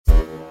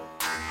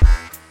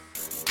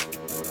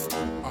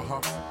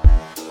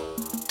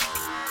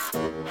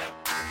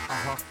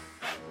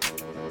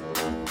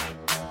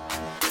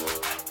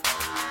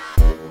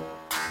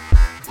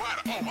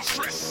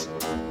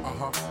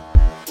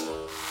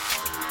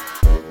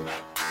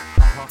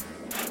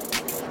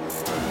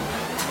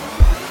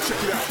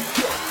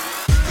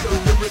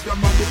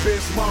rhythm and the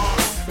bass man.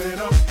 Man,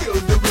 I feel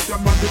the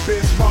rhythm and the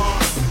bass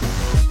man.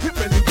 If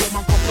any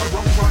woman comes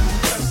around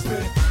and test me.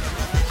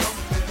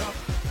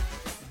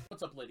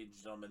 What's up, ladies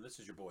and gentlemen? This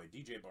is your boy,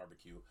 DJ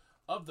Barbecue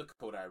of the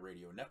Kodai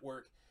Radio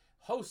Network,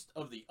 host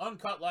of the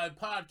Uncut Live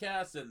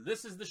podcast, and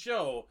this is the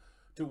show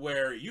to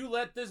where you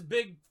let this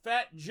big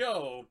fat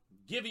Joe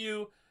give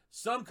you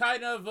some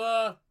kind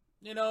of,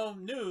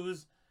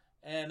 news,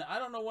 and I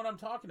don't know what I'm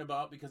talking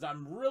about because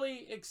I'm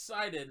really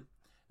excited,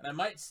 and I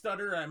might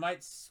stutter, and I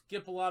might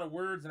skip a lot of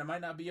words, and I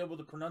might not be able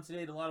to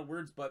pronunciate a lot of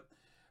words, but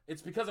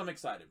it's because I'm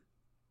excited.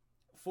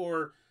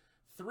 For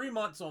 3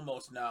 months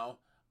almost now,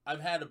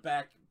 I've had a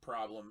back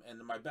problem, and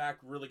my back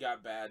really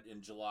got bad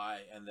in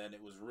July, and then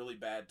it was really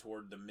bad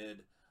toward the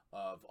mid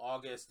of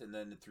August, and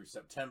then through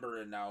September,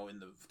 and now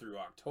through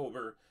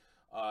October.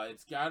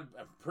 It's got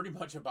pretty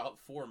much about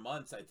 4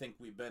 months. I think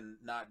we've been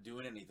not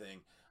doing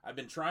anything. I've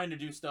been trying to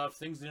do stuff.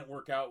 Things didn't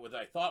work out what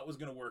I thought was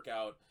going to work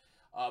out.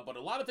 But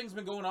a lot of things have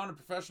been going on in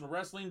professional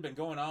wrestling, been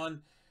going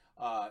on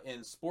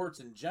in sports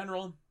in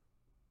general.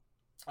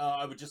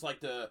 I would just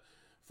like to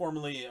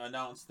formally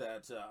announce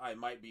that I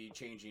might be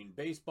changing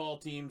baseball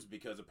teams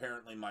because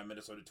apparently my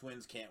Minnesota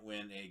Twins can't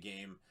win a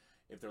game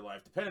if their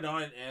life depended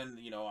on it, and,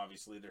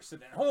 obviously they're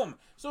sitting at home.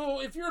 So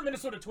if you're a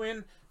Minnesota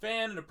Twin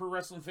fan and a pro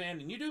wrestling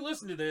fan, and you do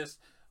listen to this,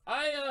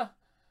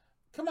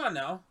 come on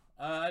now.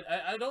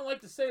 I don't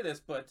like to say this,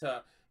 but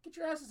get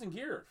your asses in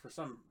gear for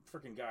some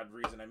freaking god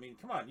reason. I mean,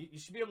 come on, you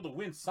should be able to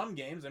win some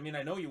games. I mean,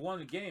 I know you won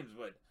the games,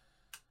 but,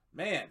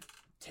 man,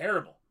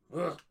 terrible.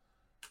 Ugh.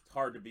 It's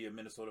hard to be a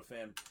Minnesota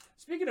fan.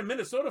 Speaking of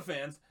Minnesota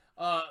fans,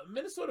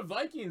 Minnesota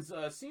Vikings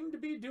seem to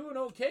be doing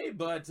okay,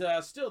 but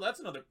still,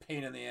 that's another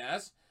pain in the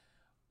ass.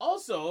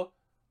 Also,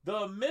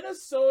 the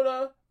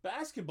Minnesota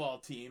basketball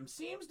team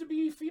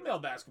female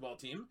basketball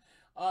team,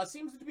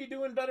 seems to be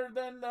doing better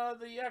than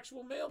the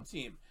actual male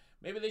team.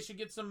 Maybe they should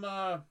get some,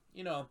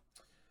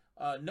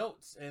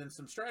 notes and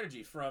some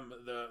strategy from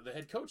the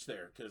head coach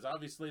there, because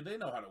obviously they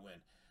know how to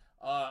win.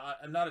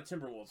 I'm not a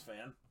Timberwolves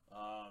fan.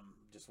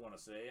 Just want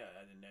to say,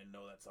 I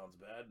know that sounds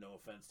bad. No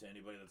offense to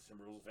anybody that's a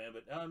Timberwolves fan,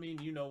 but I mean,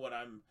 you know what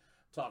I'm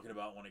talking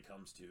about when it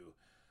comes to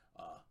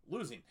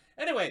losing.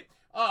 Anyway,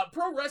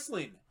 pro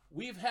wrestling.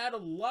 We've had a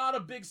lot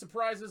of big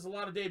surprises, a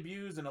lot of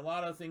debuts, and a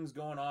lot of things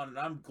going on, and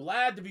I'm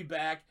glad to be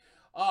back.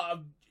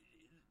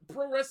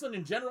 Pro wrestling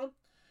in general,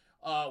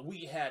 we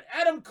had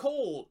Adam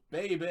Cole,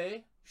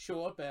 baby,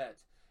 show up at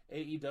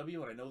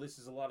AEW, and I know this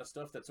is a lot of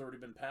stuff that's already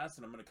been passed,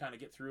 and I'm going to kind of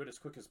get through it as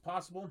quick as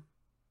possible.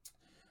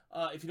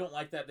 If you don't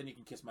like that, then you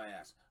can kiss my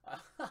ass.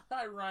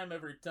 I rhyme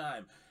every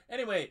time.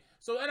 Anyway,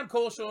 so Adam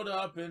Cole showed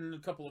up, and a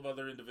couple of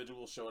other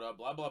individuals showed up,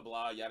 blah, blah,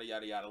 blah, yada,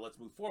 yada, yada. Let's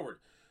move forward.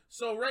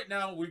 So right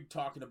now, we're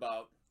talking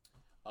about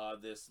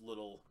this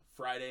little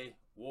Friday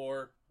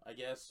war, I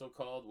guess,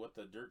 so-called, with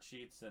the dirt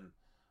sheets, and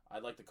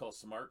I'd like to call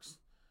smarks,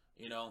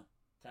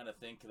 kind of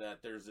think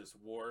that there's this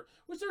war,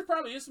 which there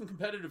probably is some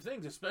competitive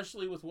things,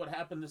 especially with what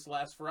happened this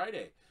last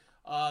Friday.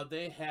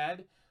 They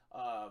had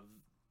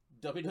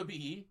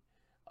WWE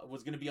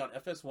was going to be on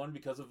FS1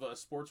 because of a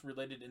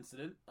sports-related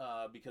incident,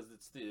 because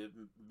it's the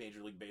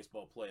Major League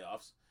Baseball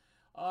playoffs.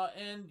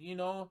 And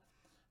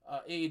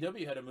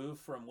AEW had to move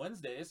from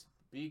Wednesdays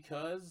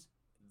because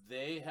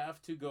they have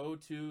to go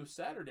to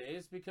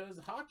Saturdays because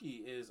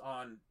hockey is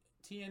on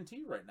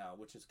TNT right now,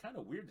 which is kind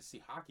of weird to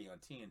see hockey on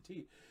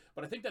TNT.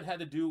 But I think that had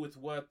to do with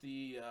what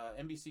the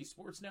NBC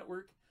Sports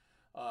Network,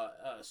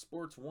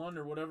 Sports One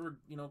or whatever,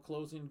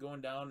 closing, going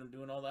down and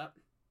doing all that.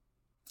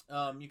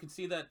 You can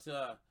see that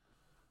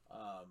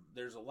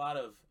there's a lot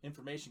of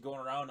information going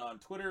around on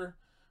Twitter,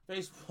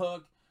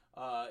 Facebook,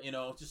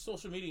 just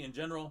social media in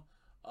general,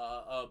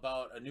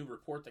 about a new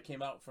report that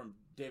came out from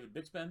David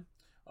Bixben.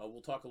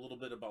 We'll talk a little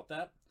bit about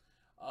that.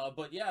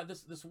 But yeah,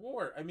 this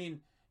war, I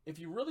mean, if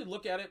you really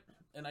look at it,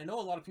 and I know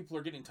a lot of people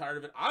are getting tired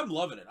of it, I'm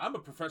loving it. I'm a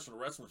professional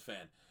wrestling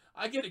fan.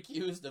 I get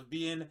accused of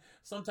being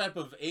some type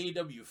of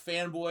AEW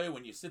fanboy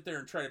when you sit there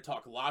and try to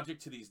talk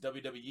logic to these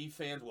WWE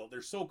fans. Well,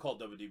 they're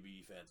so-called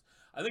WWE fans.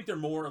 I think they're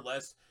more or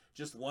less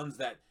just ones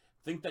that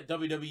think that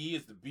WWE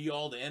is the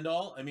be-all, the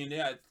end-all. I mean,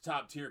 yeah, it's a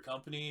top-tier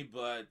company,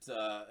 but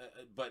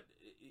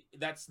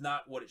that's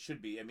not what it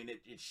should be. I mean,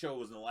 it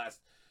shows in the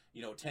last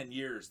 10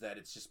 years that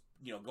it's just,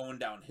 going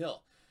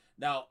downhill.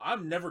 Now,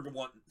 I'm never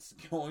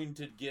going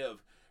to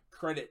give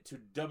credit to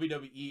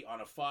WWE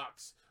on a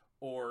Fox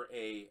or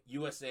a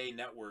USA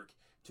network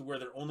to where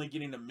they're only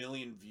getting 1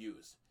 million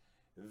views.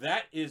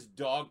 That is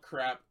dog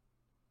crap,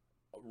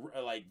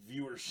 like,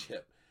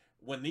 viewership.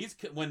 When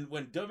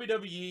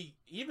WWE,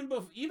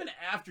 even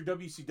after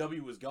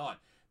WCW was gone,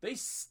 they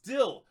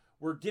still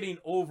were getting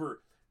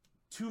over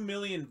 2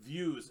 million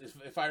views,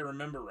 if I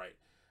remember right.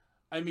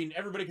 I mean,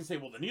 everybody can say,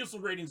 well, the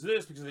Nielsen ratings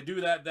this because they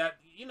do that.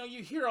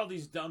 You hear all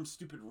these dumb,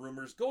 stupid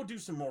rumors. Go do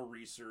some more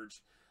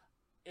research.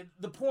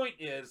 The point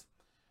is,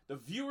 the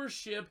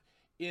viewership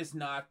is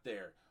not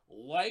there.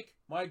 Like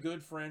my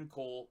good friend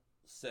Cole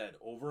said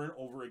over and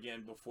over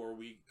again before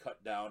we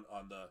cut down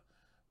on the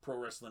Pro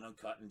Wrestling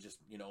Uncut and just,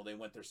 they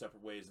went their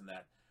separate ways in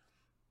that.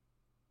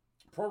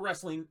 Pro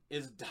wrestling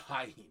is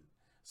dying.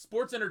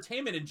 sports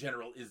entertainment in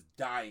general is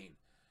dying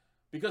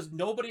because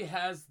nobody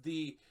has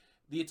the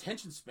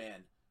attention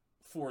span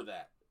for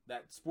that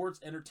sports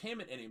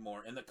entertainment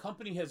anymore. And the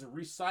company has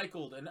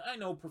recycled, and I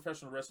know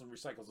professional wrestling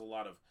recycles a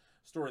lot of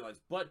storylines,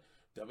 but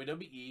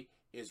WWE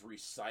is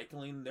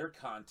recycling their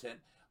content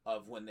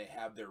of when they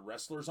have their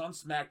wrestlers on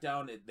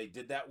SmackDown. They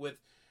did that with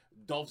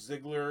Dolph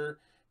Ziggler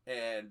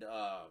and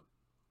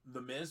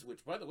The Miz,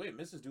 which, by the way,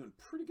 Miz is doing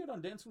pretty good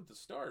on Dancing with the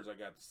Stars, I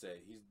got to say.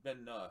 He's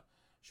been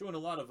showing a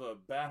lot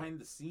of behind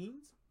the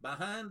scenes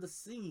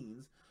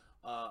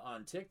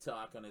on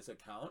TikTok on his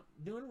account.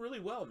 Doing really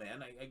well,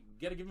 man. I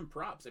got to give him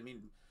props. I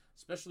mean,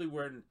 especially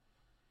when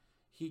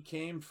he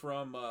came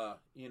from,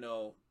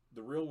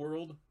 the Real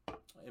World,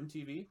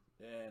 MTV,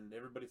 and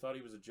everybody thought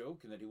he was a joke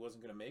and that he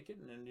wasn't going to make it.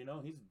 And,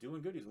 he's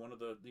doing good. He's one of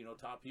the,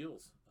 top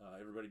heels.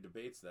 Everybody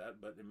debates that.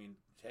 But, I mean,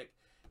 heck,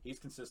 he's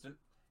consistent.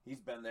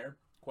 He's been there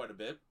quite a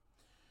bit.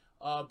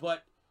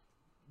 But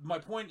my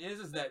point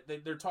is that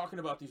they're talking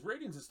about these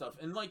ratings and stuff.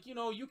 And,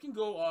 you can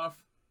go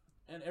off,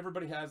 and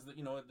everybody has, the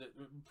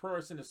pro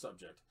wrestling is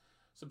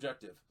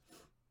subjective.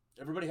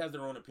 Everybody has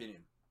their own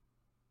opinion.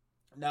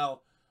 Now,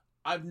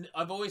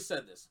 I've always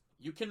said this.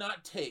 You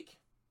cannot take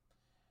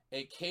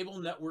a cable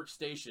network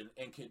station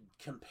and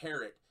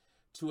compare it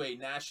to a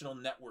national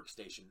network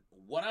station.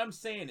 What I'm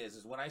saying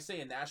is when I say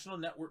a national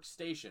network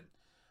station,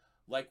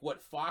 like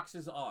what Fox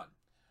is on.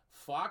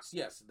 Fox,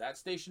 yes, that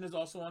station is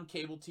also on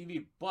cable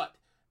TV, but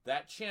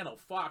that channel,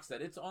 Fox,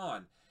 that it's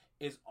on,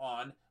 is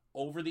on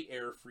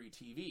over-the-air free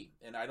TV.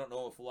 And I don't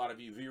know if a lot of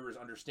you viewers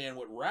understand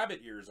what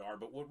rabbit ears are,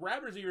 but what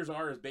rabbit ears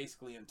are is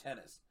basically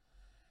antennas.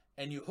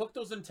 And you hook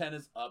those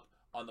antennas up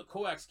on the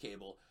coax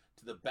cable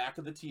to the back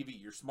of the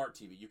TV, your smart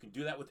TV. You can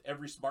do that with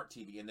every smart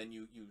TV, and then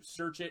you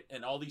search it,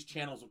 and all these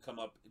channels will come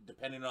up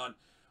depending on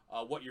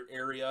what your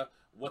area,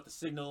 what the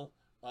signal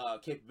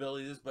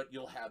capability is, but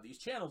you'll have these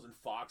channels, and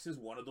Fox is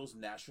one of those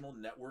national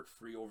network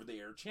free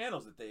over-the-air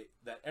channels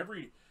that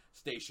every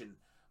station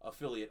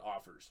affiliate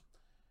offers.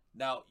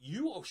 Now,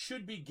 you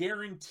should be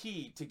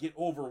guaranteed to get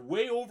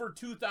way over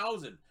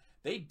 2,000.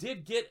 They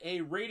did get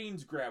a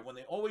ratings grab when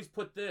they always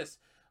put this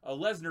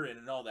Lesnar in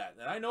and all that.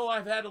 And I know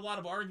I've had a lot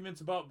of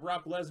arguments about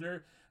Brock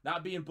Lesnar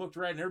not being booked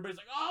right, and everybody's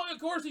like, oh, of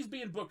course he's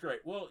being booked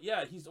right. Well,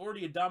 yeah, he's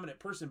already a dominant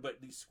person,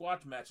 but these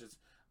squash matches,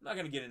 I'm not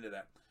going to get into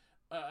that.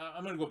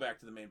 I'm going to go back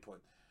to the main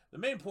point. The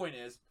main point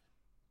is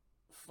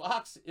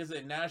Fox is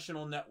a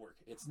national network.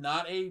 It's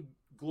not a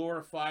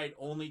glorified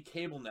only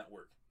cable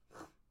network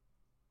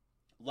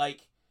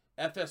like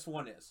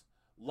FS1 is,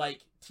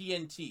 like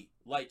TNT,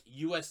 like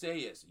USA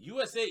is.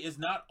 USA is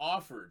not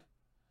offered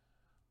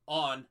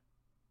on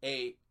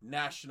a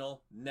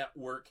national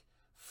network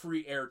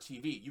free air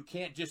TV. You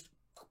can't just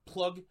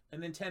plug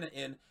an antenna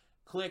in,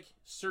 click,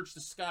 search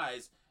the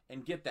skies,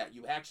 and get that.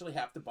 You actually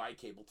have to buy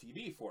cable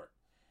TV for it.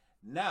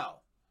 Now,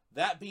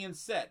 that being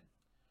said,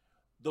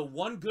 the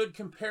one good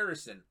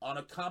comparison on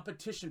a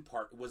competition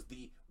part was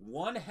the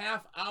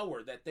 1/2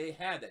 hour that they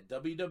had that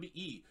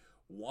WWE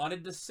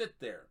wanted to sit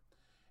there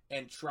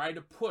and try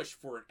to push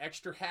for an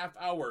extra half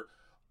hour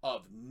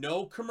of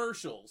no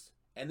commercials,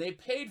 and they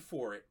paid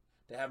for it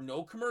to have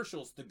no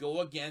commercials to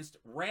go against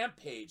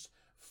Rampage's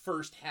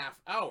first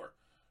half hour.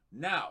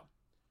 Now,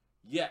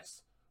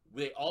 yes,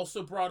 they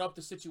also brought up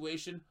the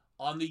situation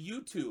on the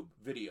YouTube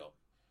video.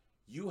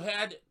 You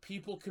had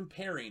people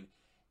comparing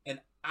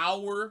an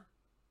hour,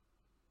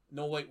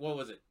 no wait, what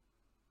was it?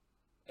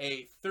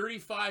 A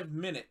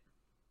 35-minute,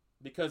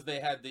 because they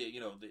had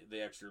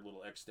the extra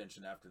little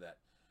extension after that.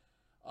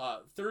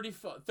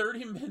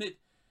 30-minute,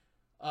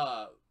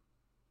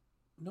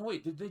 no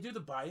wait, did they do the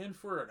buy-in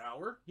for an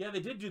hour? Yeah,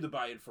 they did do the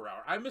buy-in for an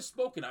hour. I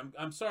misspoken.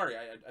 I'm sorry.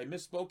 I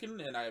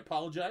misspoken, and I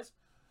apologize.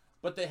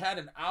 But they had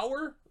an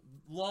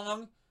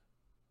hour-long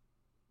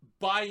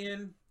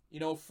buy-in,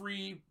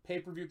 free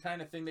pay-per-view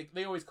kind of thing.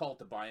 They always call it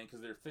the buy-in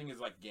because their thing is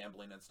like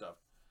gambling and stuff.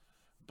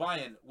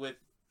 Buy-in with,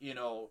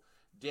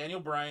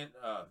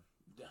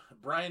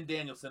 Bryan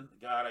Danielson.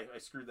 God, I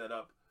screwed that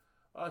up.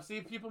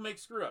 See, people make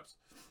screw-ups.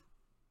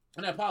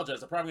 And I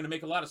apologize. I'm probably going to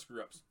make a lot of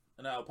screw-ups.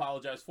 And I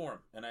apologize for him.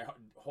 And I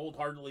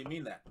wholeheartedly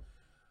mean that.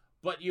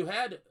 But you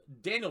had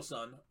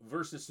Danielson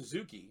versus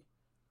Suzuki.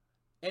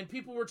 And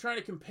people were trying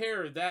to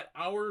compare that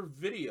hour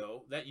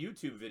video, that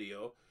YouTube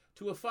video,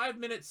 to a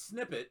 5-minute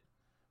snippet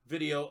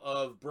video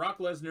of Brock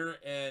Lesnar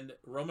and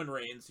Roman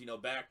Reigns,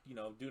 back,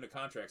 doing a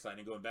contract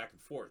signing, going back and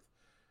forth,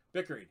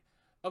 bickering.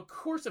 Of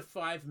course a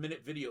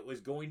 5-minute video is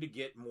going to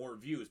get more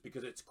views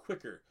because it's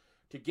quicker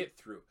to get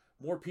through.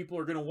 More people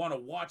are going to want to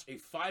watch a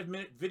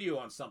 5-minute video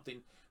on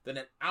something than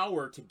an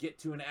hour to get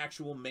to an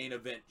actual main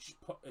event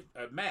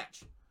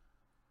match.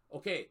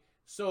 Okay,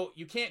 so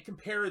you can't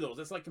compare those.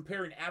 That's like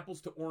comparing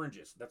apples to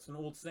oranges. That's an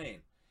old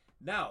saying.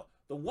 Now,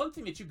 the one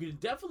thing that you can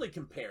definitely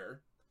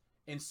compare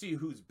and see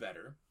who's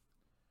better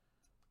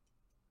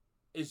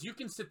is you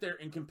can sit there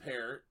and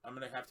compare. I'm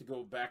going to have to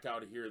go back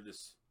out of here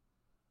this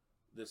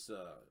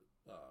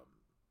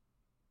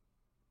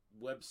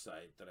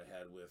website that I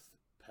had with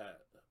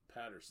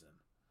Patterson.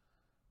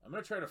 I'm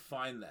going to try to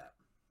find that.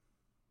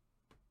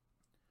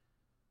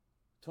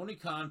 Tony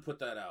Khan put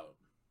that out.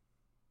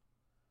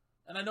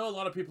 And I know a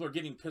lot of people are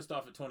getting pissed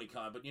off at Tony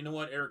Khan, but you know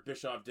what? Eric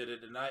Bischoff did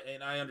it, and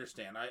I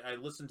understand. I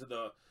listened to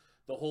the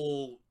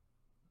whole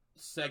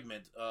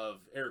segment of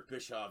Eric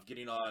Bischoff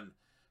getting on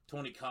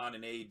Tony Khan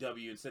and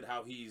AEW and said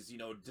how he's,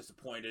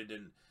 disappointed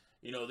and,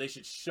 they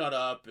should shut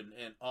up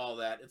and all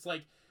that. It's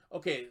like,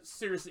 okay,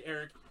 seriously,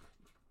 Eric,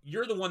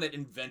 you're the one that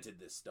invented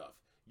this stuff.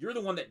 You're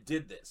the one that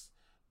did this.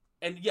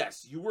 And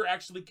yes, you were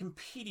actually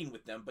competing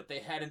with them, but they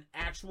had an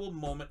actual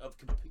moment of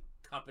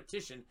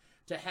competition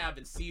to have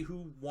and see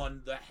who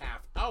won the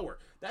half hour.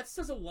 That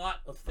says a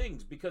lot of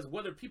things, because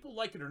whether people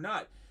like it or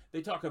not,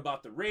 they talk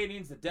about the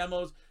ratings, the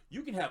demos.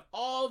 You can have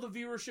all the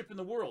viewership in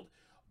the world,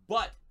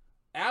 but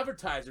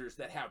advertisers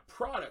that have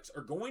products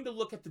are going to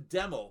look at the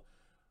demo,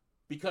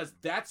 because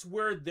that's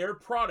where their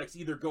products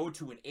either go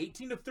to an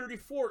 18 to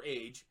 34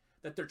 age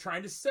that they're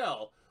trying to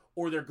sell,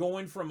 or they're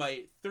going from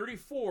a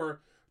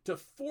 34 to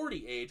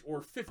 40 age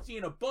or 50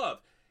 and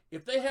above.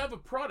 If they have a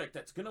product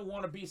that's going to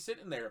want to be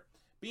sitting there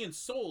being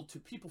sold to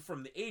people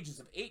from the ages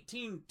of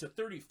 18 to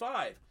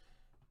 35,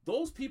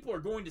 those people are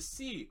going to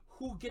see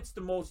who gets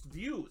the most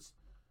views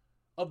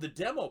of the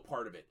demo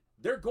part of it.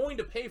 They're going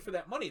to pay for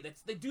that money.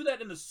 They do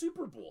that in the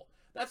Super Bowl.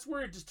 That's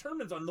where it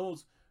determines on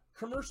those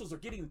commercials are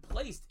getting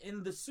placed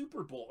in the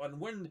Super Bowl, and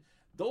when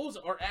those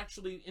are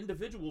actually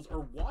individuals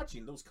are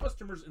watching, those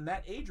customers in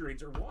that age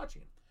range are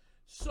watching.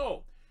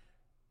 So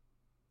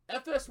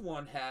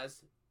FS1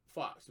 has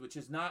Fox, which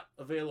is not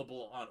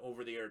available on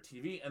over-the-air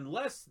TV,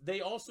 unless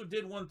they also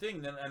did one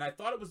thing, and I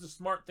thought it was the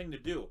smart thing to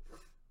do,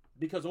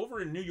 because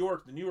over in New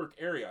York, the New York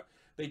area,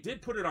 they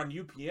did put it on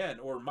UPN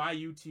or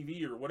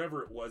MyUTV or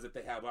whatever it was that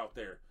they have out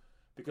there,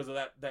 because of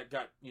that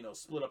got,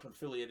 split up and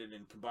affiliated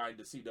and combined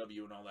to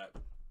CW and all that.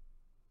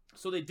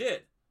 So they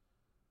did,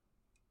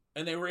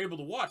 and they were able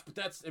to watch, but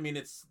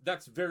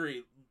that's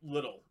very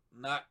little,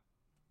 not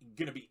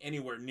going to be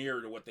anywhere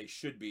near to what they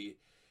should be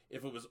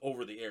if it was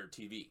over-the-air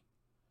TV.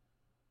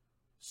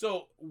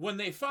 So when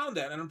they found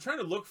that, and I'm trying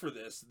to look for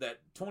this,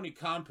 that Tony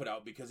Khan put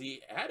out, because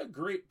he had a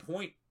great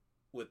point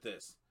with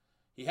this.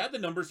 He had the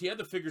numbers, he had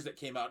the figures that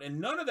came out, and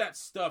none of that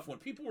stuff, when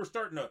people were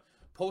starting to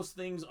post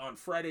things on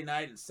Friday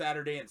night and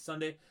Saturday and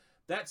Sunday,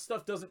 that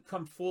stuff doesn't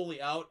come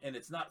fully out, and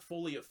it's not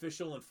fully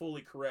official and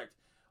fully correct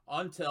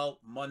until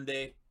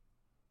Monday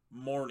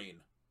morning,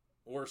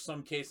 or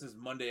some cases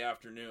Monday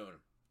afternoon.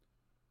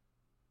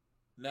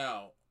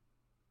 Now,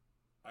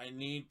 I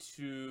need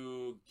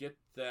to get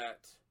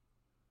that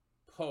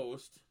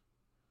post.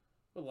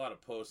 A lot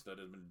of posts that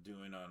I've been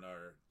doing on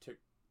our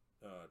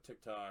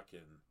TikTok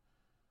and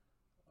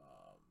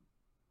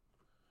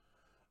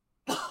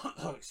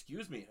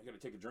excuse me, I gotta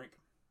take a drink.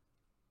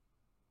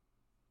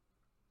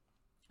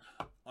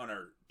 On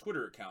our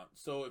Twitter account.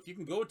 So if you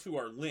can go to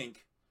our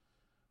link,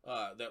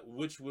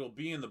 which will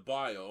be in the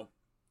bio,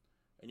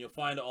 and you'll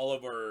find all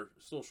of our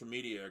social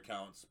media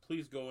accounts.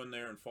 Please go in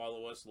there and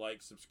follow us,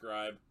 like,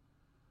 subscribe.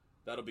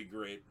 That'll be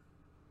great.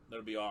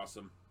 That'll be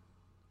awesome.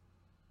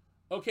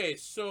 Okay,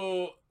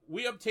 so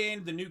we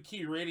obtained the new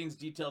key ratings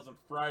details on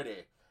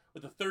Friday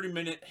with a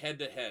 30-minute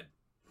head-to-head.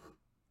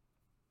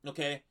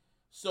 Okay,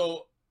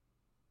 so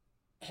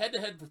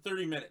head-to-head for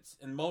 30 minutes,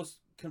 and most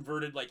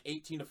converted like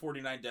 18 to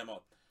 49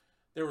 demo.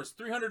 There was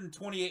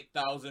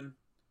 328,000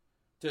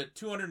 to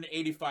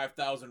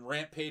 285,000.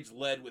 Rampage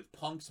led with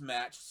Punk's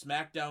match.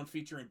 SmackDown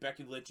featuring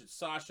Becky Lynch and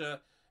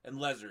Sasha and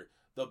Lesnar.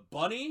 The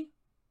Bunny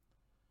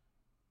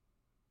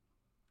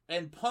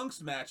and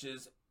Punk's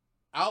matches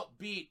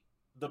outbeat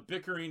the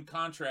bickering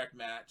contract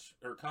match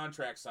or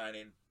contract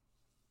signing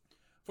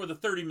for the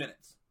 30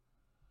 minutes.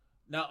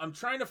 Now, I'm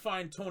trying to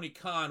find Tony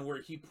Khan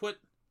where he put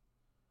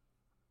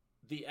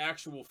the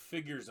actual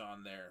figures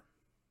on there.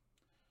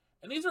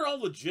 And these are all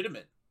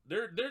legitimate.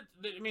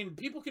 I mean,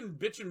 people can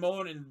bitch and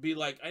moan and be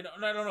like, I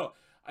don't know.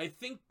 I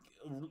think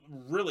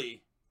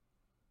really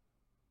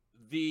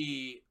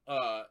the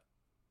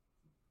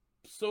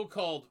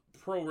so-called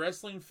pro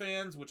wrestling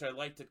fans, which I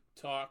like to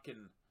talk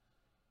and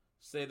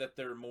say that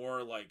they're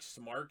more like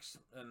smarks,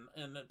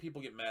 and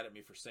people get mad at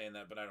me for saying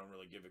that, but I don't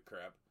really give a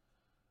crap.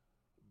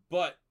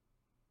 But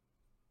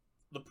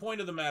the point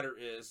of the matter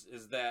is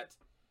that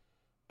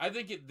I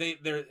think it's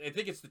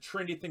the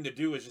trendy thing to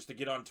do is just to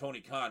get on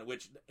Tony Khan,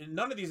 which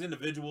none of these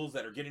individuals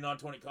that are getting on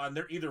Tony Khan,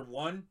 they're either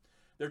one,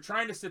 they're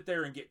trying to sit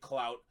there and get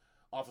clout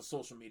off of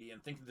social media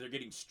and think that they're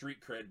getting street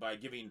cred by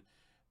giving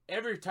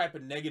every type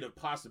of negative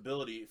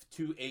possibility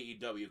to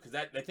AEW, because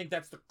I think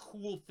that's the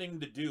cool thing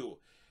to do,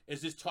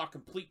 is just talk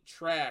complete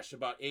trash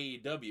about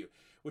AEW,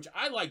 which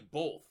I like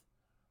both.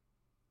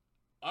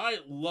 I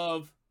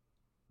love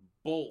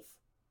both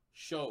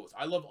shows.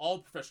 I love all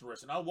professional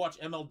wrestling. I'll watch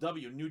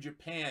MLW, New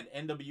Japan,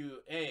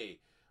 NWA.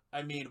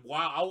 I mean,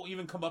 WoW. I'll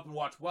even come up and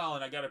watch WoW,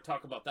 and I got to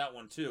talk about that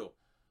one too.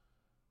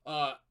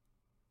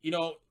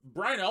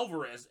 Brian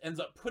Alvarez ends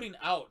up putting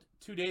out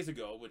 2 days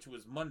ago, which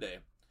was Monday,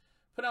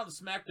 put out the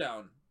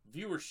SmackDown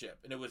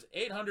viewership, and it was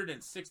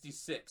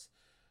 866.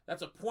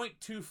 That's a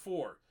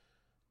 0.24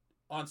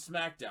 on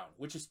SmackDown,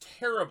 which is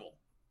terrible.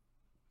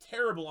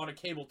 Terrible on a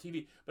cable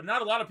TV. But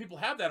not a lot of people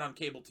have that on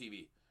cable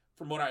TV,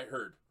 from what I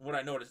heard, what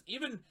I noticed.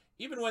 Even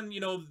when,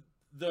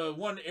 the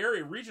one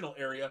area, regional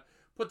area,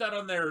 put that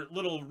on their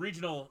little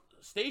regional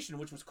station,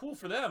 which was cool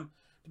for them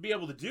to be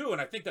able to do,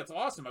 and I think that's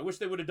awesome. I wish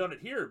they would have done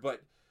it here,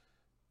 but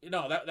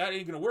that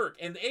ain't gonna work.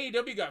 And the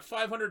AEW got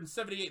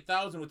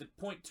 578,000 with the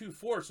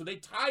 .24, so they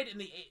tied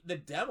in the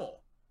demo.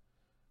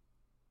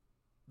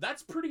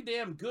 That's pretty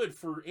damn good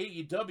for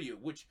AEW,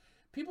 which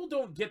people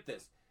don't get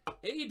this.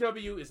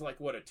 AEW is like,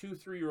 what, a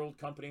 2-3-year-old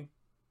company?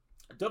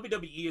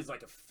 WWE is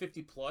like a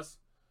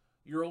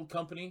 50-plus-year-old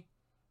company.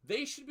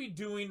 They should be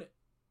doing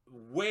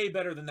way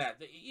better than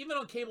that. Even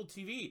on cable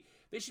TV,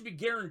 they should be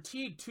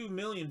guaranteed 2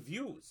 million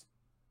views.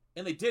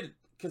 And they didn't,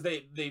 because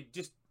they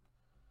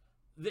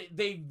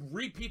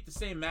repeat the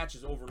same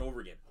matches over and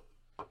over again.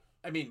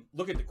 I mean,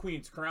 look at the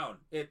Queen's Crown.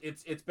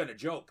 It's been a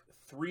joke.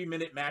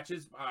 3-minute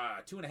matches,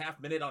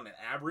 2.5 minute on an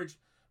average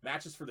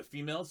matches for the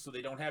females, so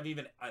they don't have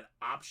even an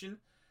option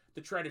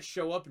to try to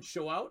show up and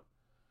show out.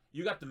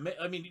 You got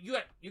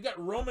you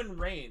got Roman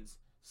Reigns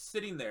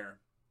sitting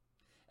there,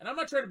 and I'm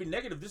not trying to be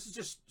negative. This is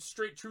just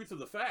straight truth of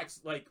the facts,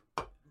 like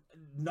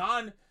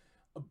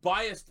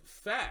non-biased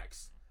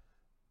facts.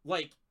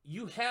 Like,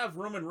 you have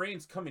Roman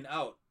Reigns coming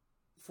out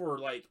for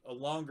like a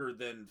longer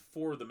than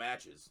 4 of the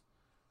matches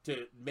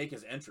to make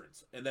his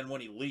entrance, and then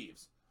when he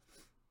leaves.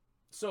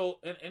 So,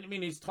 and I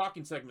mean, his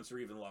talking segments are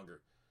even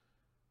longer.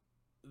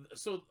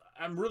 So,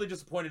 I'm really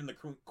disappointed in the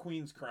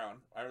Queen's Crown.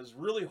 I was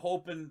really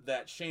hoping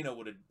that Shayna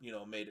would have,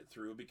 made it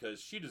through,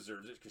 because she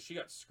deserves it, because she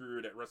got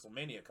screwed at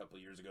WrestleMania a couple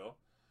of years ago.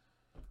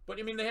 But,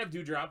 I mean, they have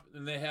Doudrop,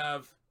 and they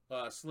have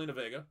Selena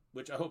Vega,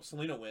 which I hope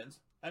Selena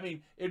wins. I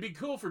mean, it'd be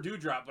cool for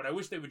Doudrop, but I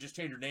wish they would just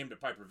change her name to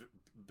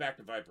back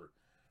to Viper.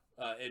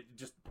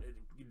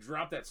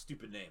 Drop that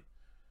stupid name.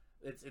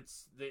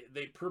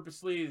 They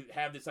purposely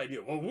have this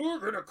idea. Well, we're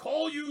gonna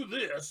call you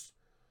this.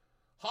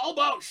 How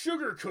about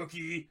Sugar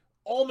Cookie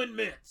Almond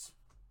Mints?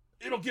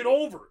 It'll get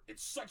over.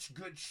 It's such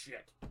good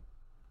shit.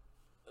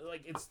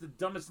 Like, it's the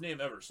dumbest name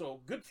ever.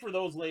 So good for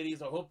those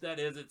ladies. I hope that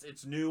is.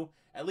 It's new.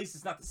 At least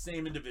it's not the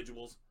same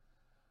individuals.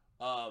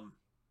 Thank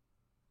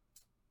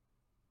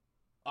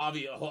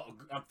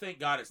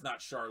God it's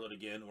not Charlotte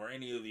again, or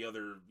any of the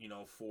other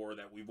 4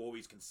 that we've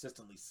always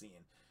consistently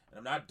seen. And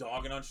I'm not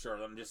dogging on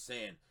Charlotte. I'm just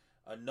saying,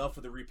 enough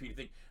of the repeated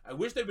thing. I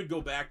wish they would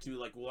go back to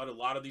like what a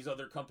lot of these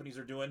other companies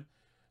are doing.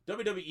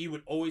 WWE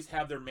would always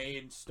have their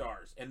main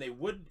stars, and they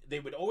would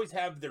always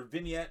have their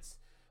vignettes,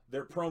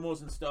 their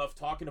promos and stuff,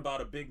 talking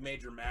about a big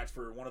major match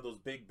for one of those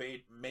big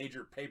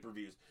major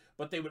pay-per-views.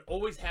 But they would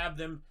always have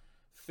them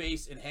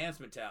face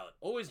enhancement talent,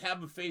 always have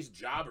them face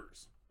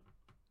jobbers.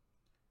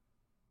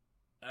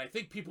 And I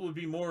think people would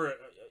be more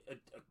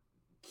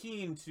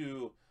keen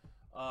to,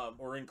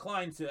 or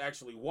inclined to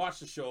actually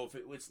watch the show if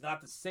it's not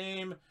the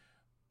same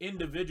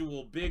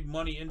individual, big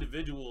money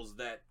individuals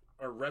that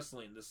are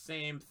wrestling the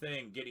same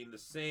thing, getting the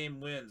same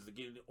wins,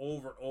 getting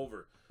over and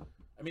over.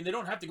 I mean, they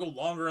don't have to go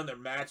longer on their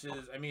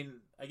matches. I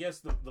mean, I guess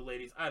the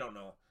ladies, I don't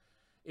know.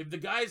 If the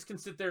guys can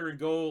sit there and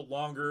go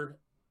longer,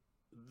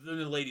 then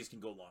the ladies can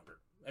go longer.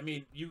 I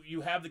mean,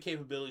 you have the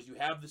capabilities, you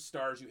have the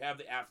stars, you have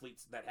the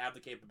athletes that have the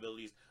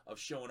capabilities of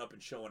showing up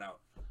and showing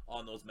out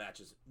on those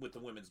matches with the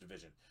women's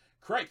division.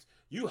 Cripes,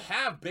 you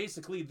have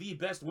basically the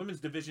best women's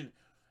division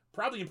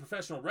probably in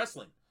professional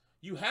wrestling.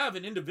 You have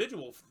an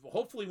individual,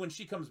 hopefully when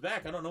she comes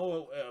back, I don't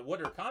know what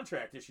her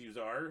contract issues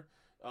are,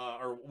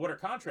 or what her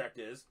contract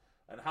is,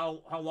 and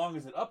how long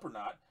is it up or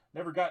not.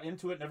 Never got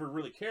into it, never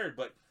really cared,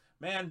 but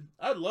man,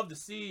 I'd love to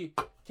see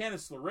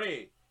Candice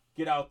LeRae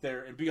get out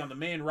there and be on the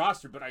main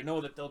roster, but I know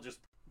that they'll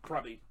just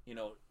probably,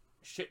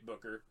 shit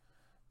book her,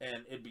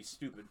 and it'd be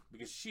stupid,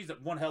 because she's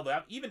one hell of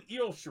a... Even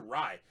Io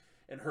Shirai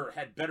and her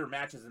had better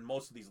matches than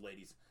most of these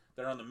ladies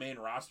that are on the main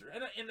roster.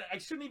 And I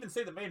shouldn't even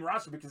say the main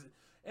roster, because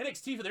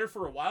NXT there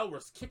for a while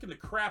was kicking the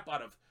crap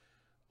out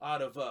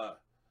of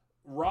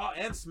Raw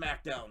and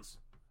SmackDown's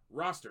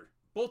roster,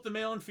 both the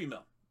male and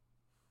female.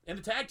 And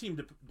the tag team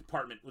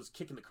department was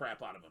kicking the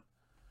crap out of them.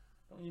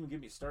 Don't even get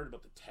me started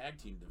about the tag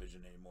team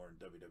division anymore in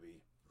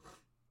WWE.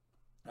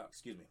 Oh,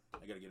 excuse me.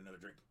 I gotta get another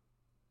drink.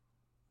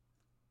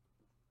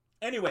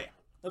 Anyway,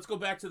 let's go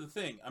back to the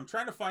thing. I'm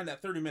trying to find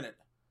that 30-minute.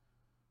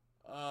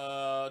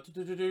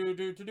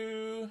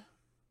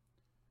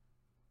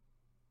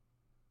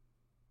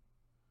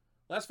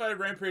 Last fight at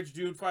Rampage,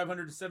 June,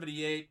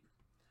 578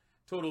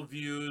 total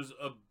views,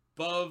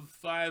 above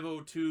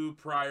 502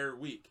 prior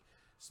week.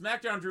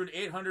 SmackDown drew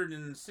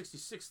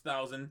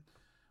 866,000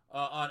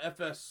 on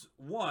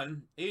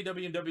FS1.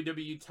 AEW and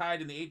WWE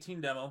tied in the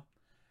 18 demo.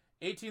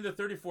 18 to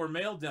 34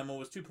 male demo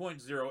was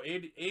 2.0.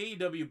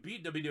 AEW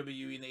beat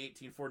WWE in the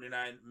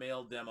 1849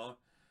 male demo,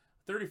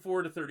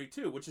 34 to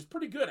 32, which is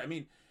pretty good. I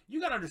mean, you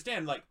got to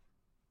understand, like,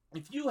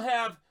 if you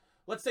have,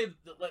 let's say,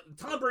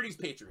 Tom Brady's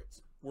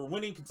Patriots were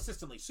winning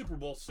consistently, Super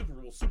Bowl.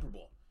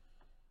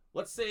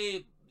 Let's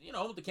say,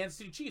 the Kansas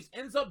City Chiefs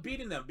ends up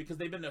beating them because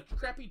they've been a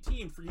crappy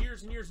team for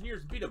years and years and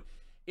years and beat them.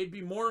 It'd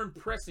be more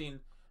impressive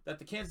that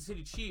the Kansas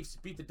City Chiefs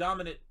beat the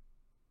dominant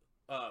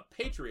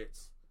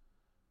Patriots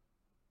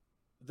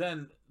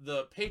than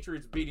the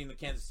Patriots beating the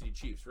Kansas City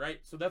Chiefs, right?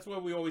 So that's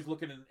what we always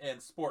look at in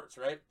sports,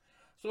 right?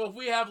 So if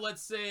we have,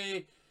 let's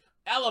say,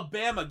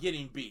 Alabama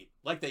getting beat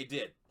like they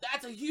did.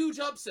 That's a huge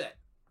upset.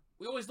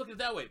 We always look at it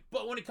that way.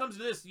 But when it comes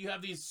to this, you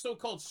have these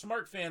so-called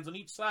smart fans on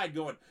each side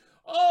going,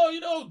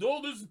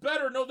 oh, this is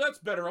better. No, that's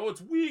better. Oh,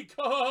 it's weak.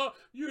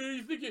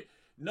 you think it...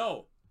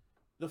 No.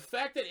 The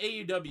fact that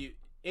AEW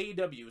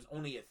is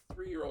only a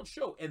 3-year-old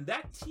show, and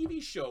that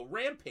TV show,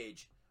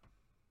 Rampage,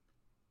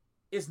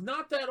 is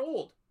not that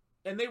old.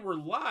 And they were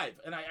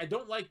live. And I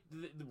don't like...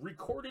 The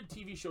recorded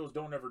TV shows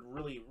don't ever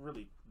really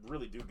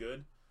do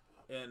good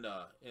in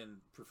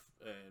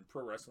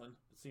pro wrestling,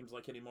 it seems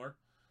like, anymore.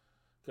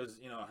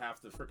 Because,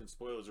 half the freaking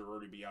spoilers are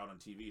already be out on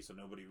TV, so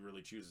nobody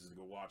really chooses to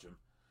go watch them.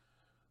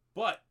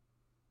 But,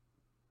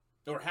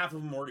 or half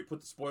of them already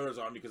put the spoilers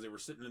on because they were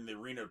sitting in the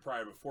arena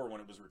prior before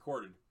when it was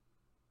recorded.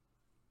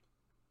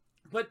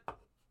 But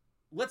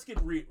let's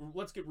get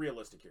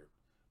realistic here.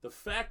 The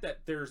fact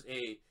that there's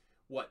a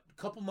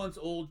couple months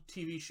old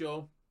TV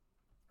show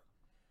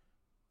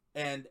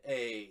and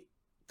a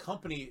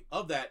company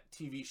of that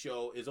TV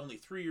show is only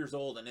 3 years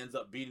old and ends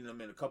up beating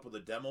them in a couple of the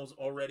demos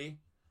already.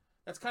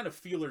 That's kind of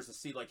feelers to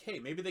see, like, hey,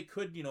 maybe they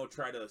could,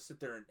 try to sit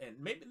there and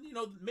maybe,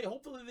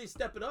 hopefully they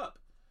step it up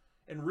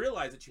and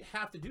realize that you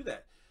have to do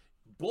that.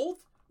 Both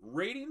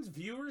ratings,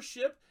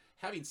 viewership,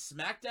 having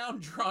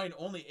SmackDown drawing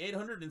only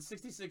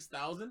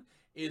 866,000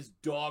 is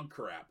dog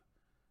crap.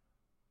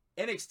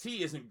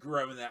 NXT isn't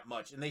growing that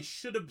much, and they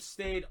should have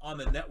stayed on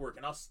the network,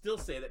 and I'll still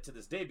say that to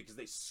this day because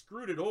they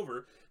screwed it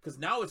over, because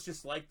now it's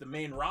just like the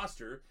main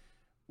roster.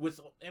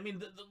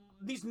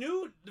 These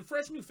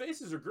fresh new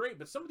faces are great,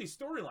 but some of these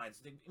storylines,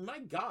 my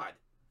God.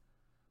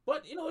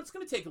 But, it's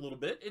going to take a little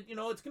bit.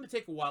 It's going to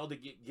take a while to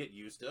get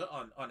used to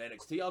on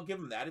NXT. I'll give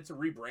them that. It's a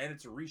rebrand.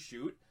 It's a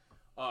reshoot.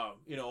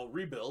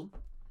 Rebuild.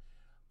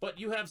 But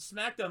you have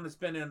SmackDown that's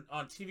been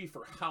on TV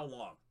for how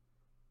long?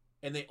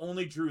 And they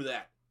only drew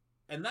that.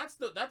 And that's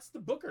the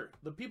booker.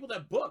 The people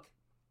that book.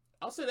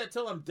 I'll say that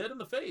till I'm dead in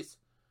the face.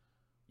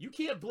 You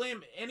can't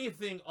blame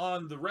anything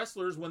on the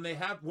wrestlers when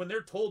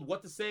they're told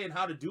what to say and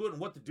how to do it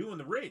and what to do in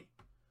the ring.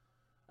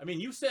 I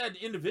mean, you said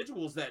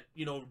individuals that,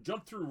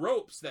 jumped through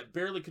ropes, that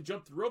barely could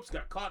jump through ropes,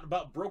 got caught and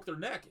about broke their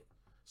neck,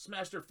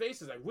 smashed their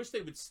faces. I wish they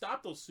would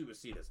stop those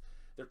suicidas.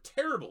 They're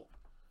terrible.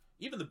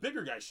 Even the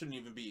bigger guys shouldn't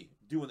even be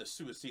doing the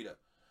suicida.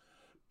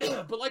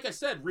 But like I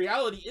said,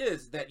 reality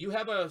is that you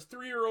have a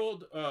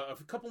 3-year-old, a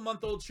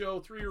couple-month-old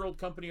show, 3-year-old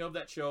company of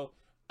that show,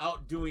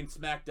 out doing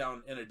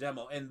SmackDown in a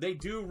demo, and they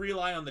do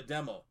rely on the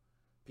demo,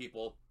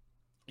 people.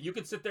 You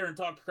can sit there and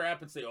talk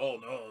crap and say, oh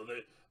no,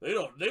 they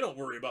don't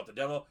worry about the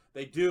demo.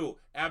 They do.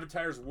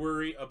 Advertisers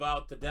worry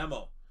about the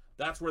demo.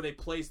 That's where they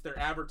place their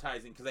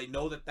advertising, because they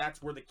know that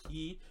that's where the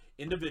key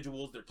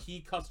individuals, their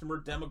key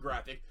customer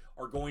demographic,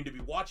 are going to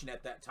be watching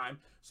at that time,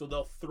 so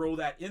they'll throw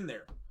that in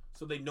there,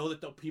 so they know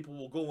that people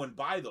will go and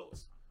buy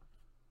those.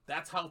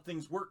 That's how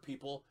things work,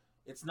 people.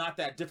 It's not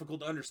that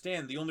difficult to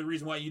understand. The only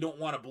reason why you don't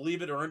want to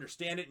believe it or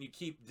understand it and you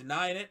keep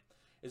denying it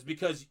is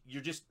because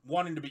you're just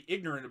wanting to be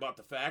ignorant about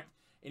the fact,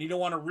 and you don't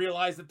want to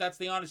realize that that's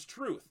the honest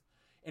truth.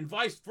 And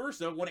vice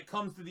versa when it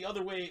comes to the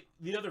other way,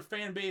 the other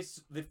fan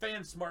base, the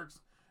fan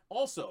smarts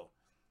also.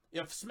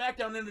 If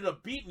SmackDown ended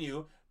up beating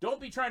you, don't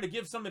be trying to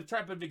give some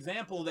type of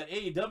example that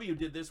AEW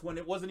did this when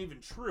it wasn't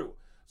even true.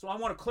 So I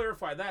want to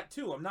clarify that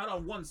too. I'm not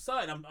on one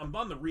side. I'm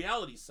on the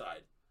reality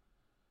side.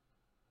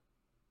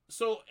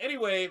 So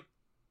anyway,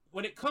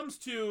 when it comes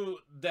to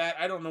that,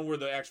 I don't know where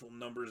the actual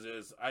numbers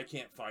is. I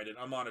can't find it.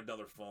 I'm on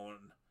another phone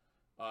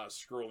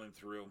scrolling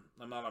through.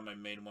 I'm not on my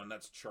main one.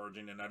 That's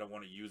charging, and I don't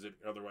want to use it.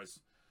 Otherwise,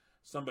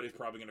 somebody's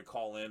probably going to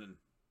call in, and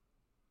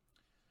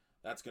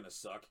that's going to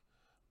suck.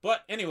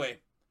 But anyway,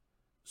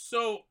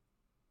 so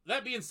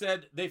that being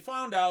said, they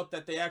found out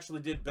that they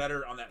actually did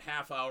better on that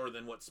half hour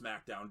than what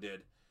SmackDown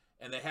did.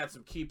 And they had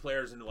some key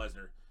players in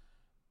Lesnar.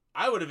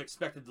 I would have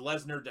expected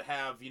Lesnar to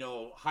have,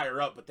 higher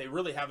up, but they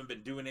really haven't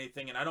been doing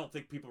anything, and I don't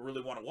think people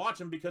really want to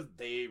watch him because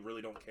they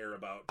really don't care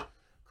about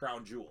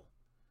Crown Jewel.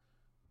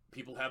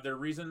 People have their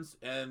reasons,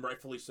 and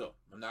rightfully so.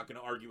 I'm not going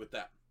to argue with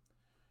that.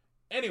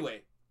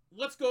 Anyway,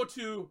 let's go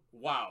to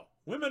WOW.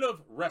 Women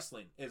of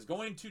Wrestling is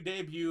going to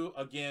debut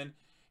again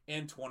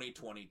in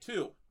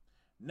 2022.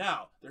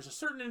 Now, there's a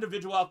certain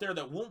individual out there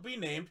that won't be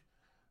named.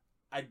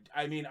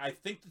 I mean, I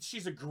think that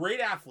she's a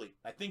great athlete.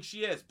 I think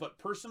she is. But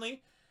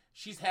personally,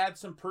 she's had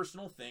some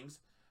personal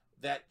things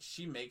that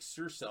she makes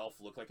herself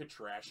look like a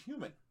trash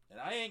human. And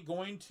I ain't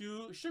going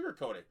to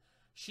sugarcoat it.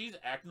 She's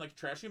acting like a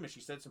trash human. She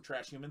said some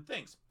trash human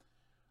things.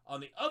 On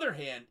the other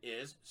hand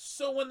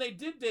so when they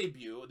did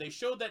debut, they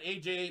showed that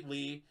AJ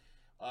Lee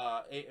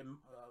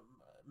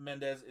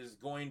Mendez is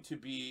going to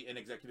be an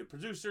executive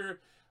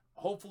producer.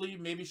 Hopefully,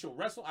 maybe she'll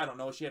wrestle. I don't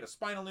know. She had a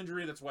spinal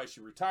injury. That's why she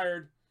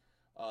retired.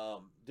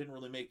 Didn't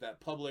really make that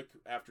public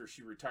after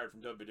she retired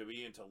from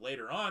WWE until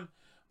later on.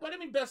 But I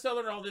mean, bestseller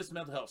and all this,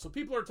 mental health. So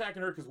people are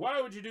attacking her because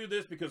why would you do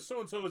this? Because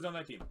so-and-so was on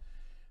that team.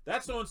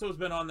 That so-and-so has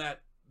been on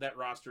that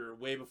roster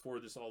way before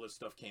all this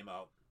stuff came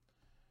out.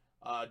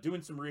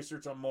 Doing some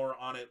research more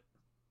on it.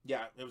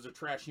 Yeah, it was a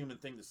trash human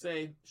thing to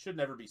say. Should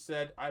never be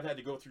said. I've had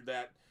to go through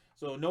that.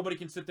 So nobody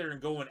can sit there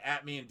and go and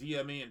at me and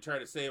DM me and try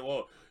to say,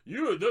 well,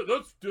 you're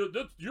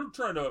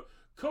trying to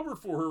cover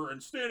for her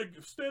and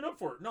stand up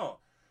for her. No,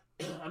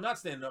 I'm not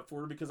standing up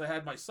for her because I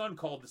had my son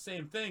called the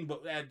same thing,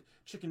 but add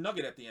chicken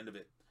nugget at the end of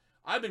it.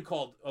 I've been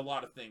called a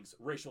lot of things,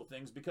 racial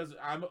things, because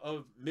I'm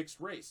of mixed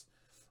race.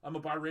 I'm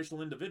a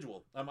biracial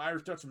individual. I'm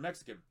Irish, Dutch, and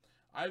Mexican.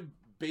 I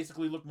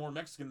basically look more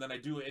Mexican than I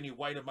do any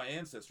white of my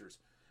ancestors.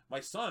 My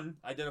son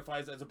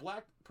identifies as a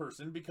black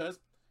person because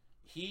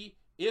he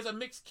is a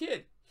mixed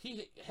kid.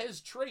 He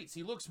has traits.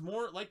 He looks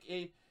more like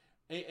a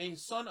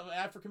son of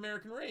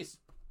African-American race.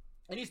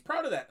 And he's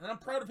proud of that. And I'm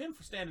proud of him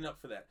for standing up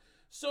for that.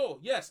 So,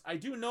 yes, I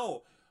do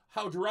know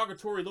how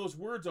derogatory those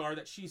words are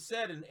that she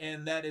said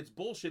and that it's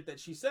bullshit that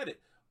she said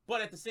it.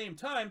 But at the same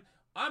time,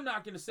 I'm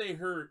not going to say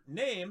her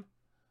name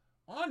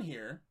on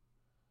here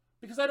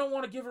because I don't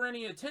want to give her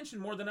any attention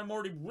more than I'm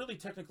already really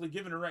technically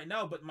giving her right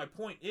now. But my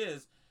point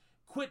is,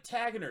 quit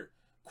tagging her.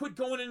 Quit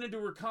going into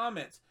her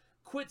comments.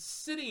 Quit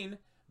sitting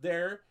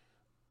there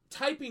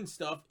typing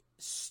stuff,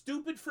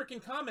 stupid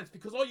freaking comments,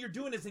 because all you're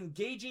doing is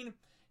engaging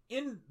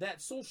in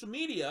that social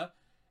media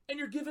and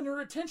you're giving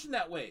her attention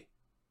that way.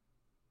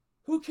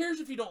 Who cares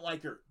if you don't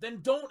like her?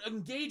 Then don't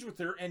engage with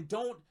her and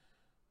don't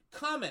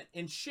comment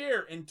and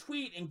share and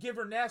tweet and give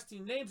her nasty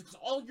names, because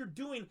all you're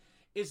doing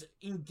is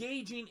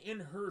engaging in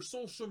her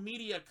social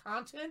media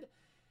content.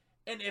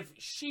 And if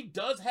she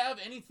does have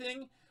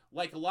anything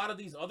like a lot of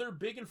these other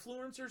big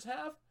influencers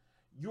have,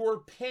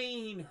 you're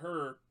paying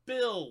her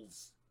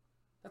bills.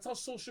 That's how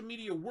social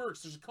media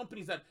works. There's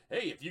companies that,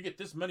 hey, if you get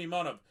this many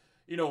amount of,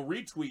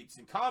 retweets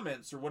and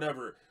comments or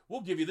whatever,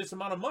 we'll give you this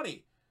amount of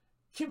money.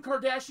 Kim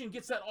Kardashian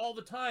gets that all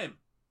the time.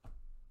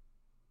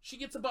 She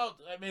gets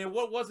about,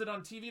 what was it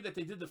on TV that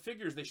they did the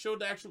figures? They showed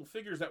the actual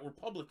figures that were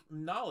public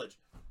knowledge.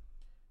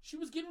 She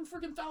was getting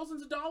freaking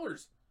thousands of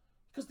dollars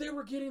because they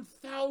were getting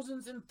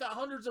thousands and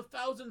hundreds of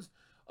thousands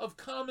of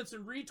comments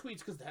and retweets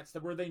because that's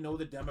where they know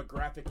the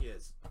demographic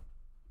is.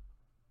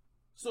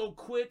 So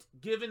quit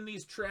giving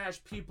these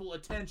trash people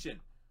attention.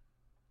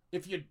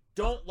 If you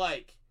don't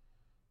like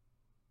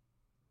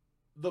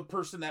the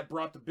person that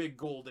brought the big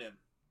gold in,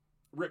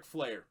 Ric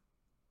Flair,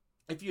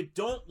 if you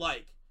don't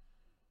like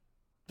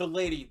the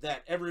lady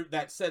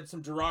that said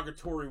some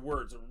derogatory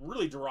words,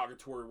 really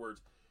derogatory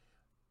words,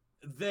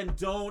 then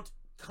don't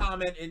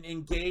comment and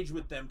engage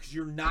with them, because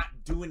you're not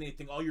doing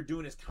anything. All you're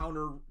doing is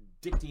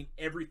contradicting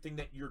everything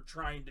that you're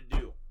trying to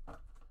do.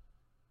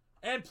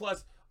 And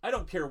plus, I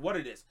don't care what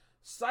it is.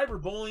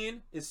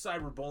 Cyberbullying is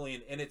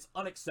cyberbullying, and it's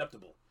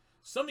unacceptable.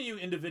 Some of you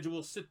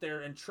individuals sit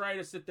there and try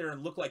to sit there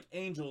and look like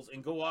angels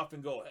and go off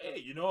and go,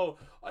 hey,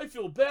 I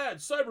feel bad.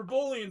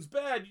 Cyberbullying's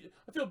bad.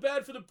 I feel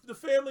bad for the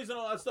families and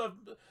all that stuff.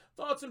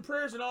 Thoughts and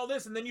prayers and all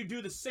this. And then you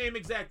do the same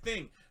exact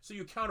thing. So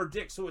you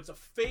contradict. So it's a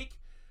fake,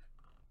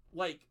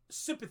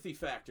 sympathy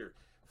factor.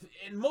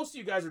 And most of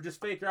you guys are just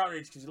fake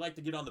outrage because you like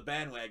to get on the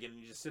bandwagon and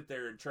you just sit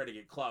there and try to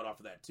get clout off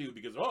of that too.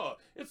 Because,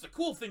 it's the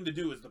cool thing to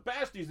do is to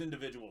bash these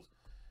individuals.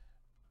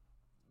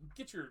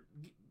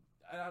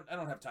 I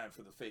don't have time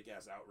for the fake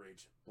ass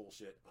outrage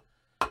bullshit.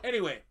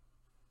 Anyway,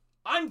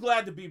 I'm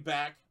glad to be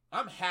back.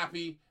 I'm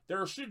happy.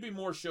 There should be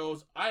more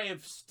shows. I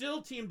have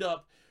still teamed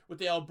up with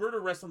the Alberta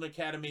Wrestling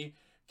Academy,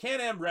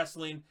 Can-Am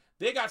Wrestling.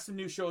 They got some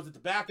new shows at the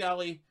Back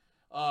Alley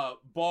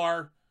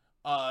bar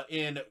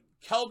in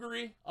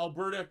Calgary,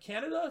 Alberta,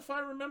 Canada, if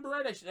I remember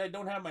right. I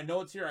don't have my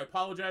notes here. I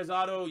apologize,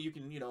 Otto. You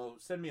can,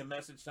 send me a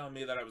message telling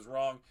me that I was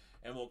wrong,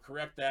 and we'll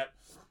correct that.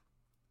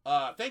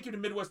 Thank you to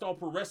Midwest All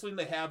Pro Wrestling.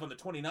 They have on the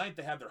 29th,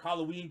 they have their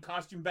Halloween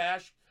costume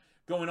bash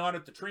going on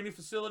at the training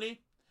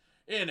facility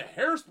in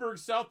Harrisburg,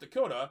 South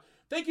Dakota.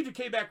 Thank you to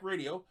K-Back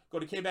Radio. Go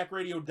to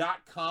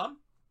kbackradio.com.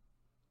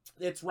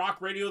 It's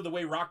rock radio the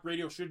way rock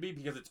radio should be,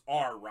 because it's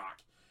our rock.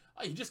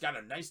 You just got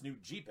a nice new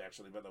Jeep,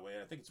 actually, by the way.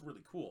 I think it's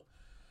really cool.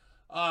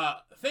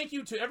 Thank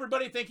you to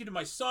everybody. Thank you to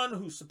my son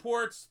who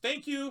supports.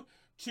 Thank you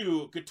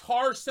to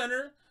Guitar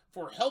Center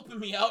for helping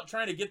me out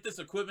trying to get this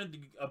equipment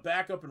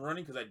back up and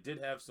running, because I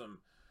did have some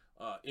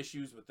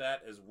issues with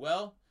that as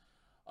well.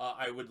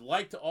 I would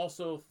like to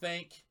also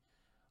thank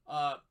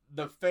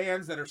the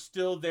fans that are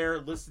still there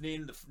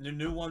listening, the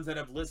new ones that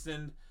have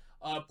listened.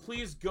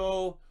 Please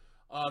go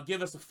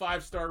give us a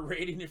 5-star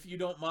rating if you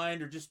don't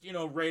mind, or just,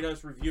 rate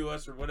us, review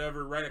us, or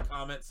whatever. Write a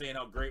comment saying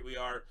how great we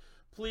are.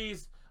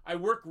 Please, I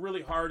work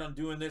really hard on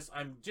doing this.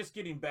 I'm just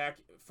getting back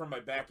from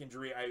my back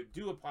injury. I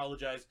do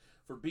apologize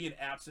for being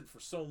absent for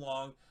so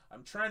long.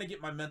 I'm trying to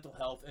get my mental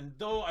health. And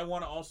though I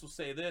want to also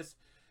say this,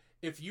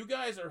 if you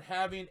guys are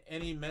having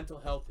any mental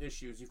health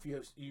issues, if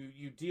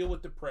you deal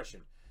with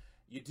depression,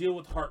 you deal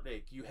with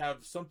heartache, you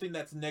have something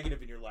that's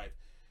negative in your life,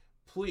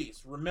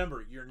 please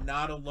remember you're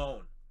not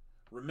alone.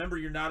 Remember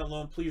you're not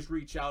alone. Please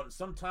reach out. And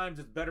sometimes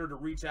it's better to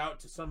reach out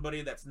to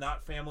somebody that's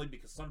not family,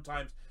 because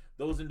sometimes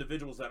those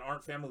individuals that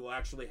aren't family will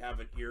actually have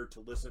an ear to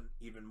listen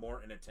even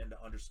more and intend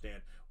to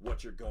understand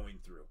what you're going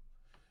through.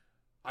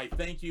 I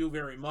thank you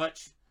very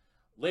much.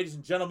 Ladies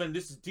and gentlemen,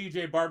 this is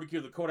DJ Barbecue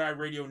of the Kodai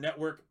Radio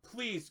Network.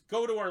 Please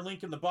go to our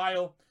link in the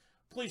bio.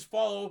 Please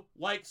follow,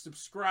 like,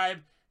 subscribe,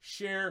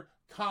 share,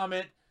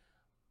 comment.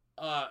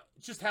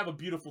 Just have a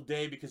beautiful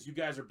day, because you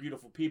guys are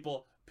beautiful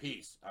people.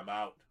 Peace. I'm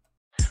out.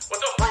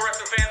 What's up, pro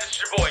wrestling fans? This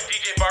is your boy,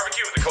 DJ Barbecue.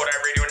 you, the Kodai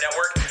Radio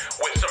Network,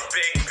 with some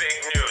big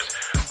news.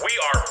 We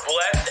are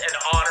blessed and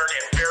honored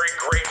and very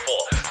grateful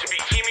to be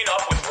teaming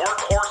up with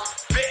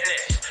Workhorse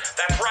Fitness.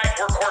 That's right,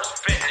 Workhorse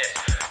Fitness.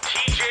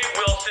 TJ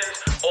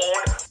Wilson's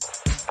own,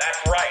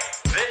 that's right,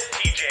 this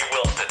TJ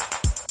Wilson,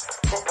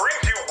 who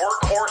brings you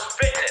Workhorse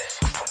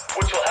Fitness,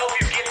 which will help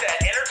you get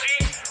that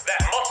energy, that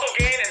muscle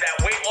gain, and that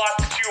weight loss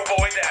that you have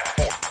always asked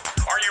for.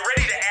 Are you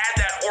ready to add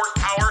that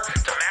horsepower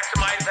to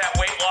maximize that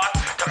weight loss,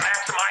 to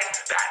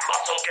maximize that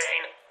muscle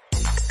gain?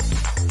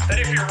 Then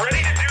if you're ready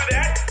to do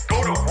that,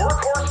 go to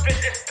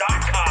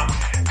workhorsefitness.com,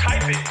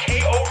 type in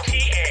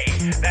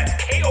KOTA, that's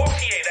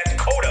KOTA, that's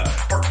CODA,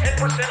 for 10%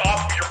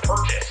 off of your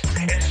purchase,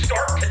 and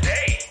start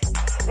today.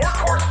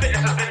 Workhorse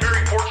Fitness has been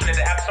very fortunate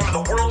to have some of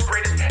the world's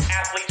greatest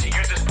athletes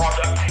use this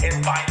product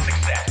and find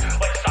success,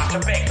 like Sasha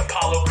Banks,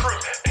 Apollo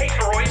Crews,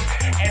 Peyton Royce,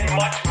 and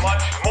much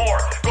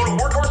more. Go to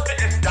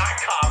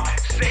workhorsefitness.com,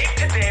 save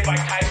today by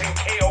typing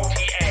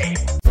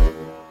KOTA.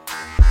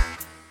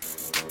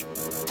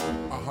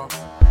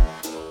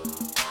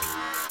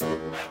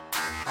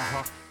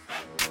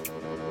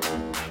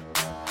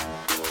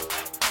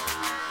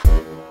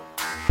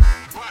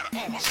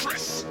 All my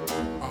stress.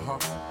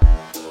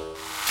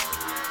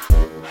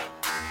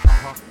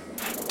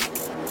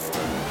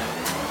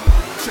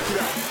 Check it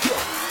out, yo.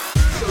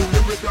 Feel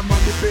the rhythm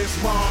on the bass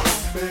bar.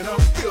 Better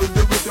feel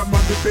the rhythm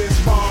on the bass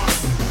bar.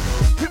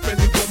 Hip and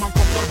the woman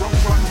come the wrong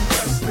one,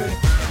 test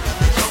me.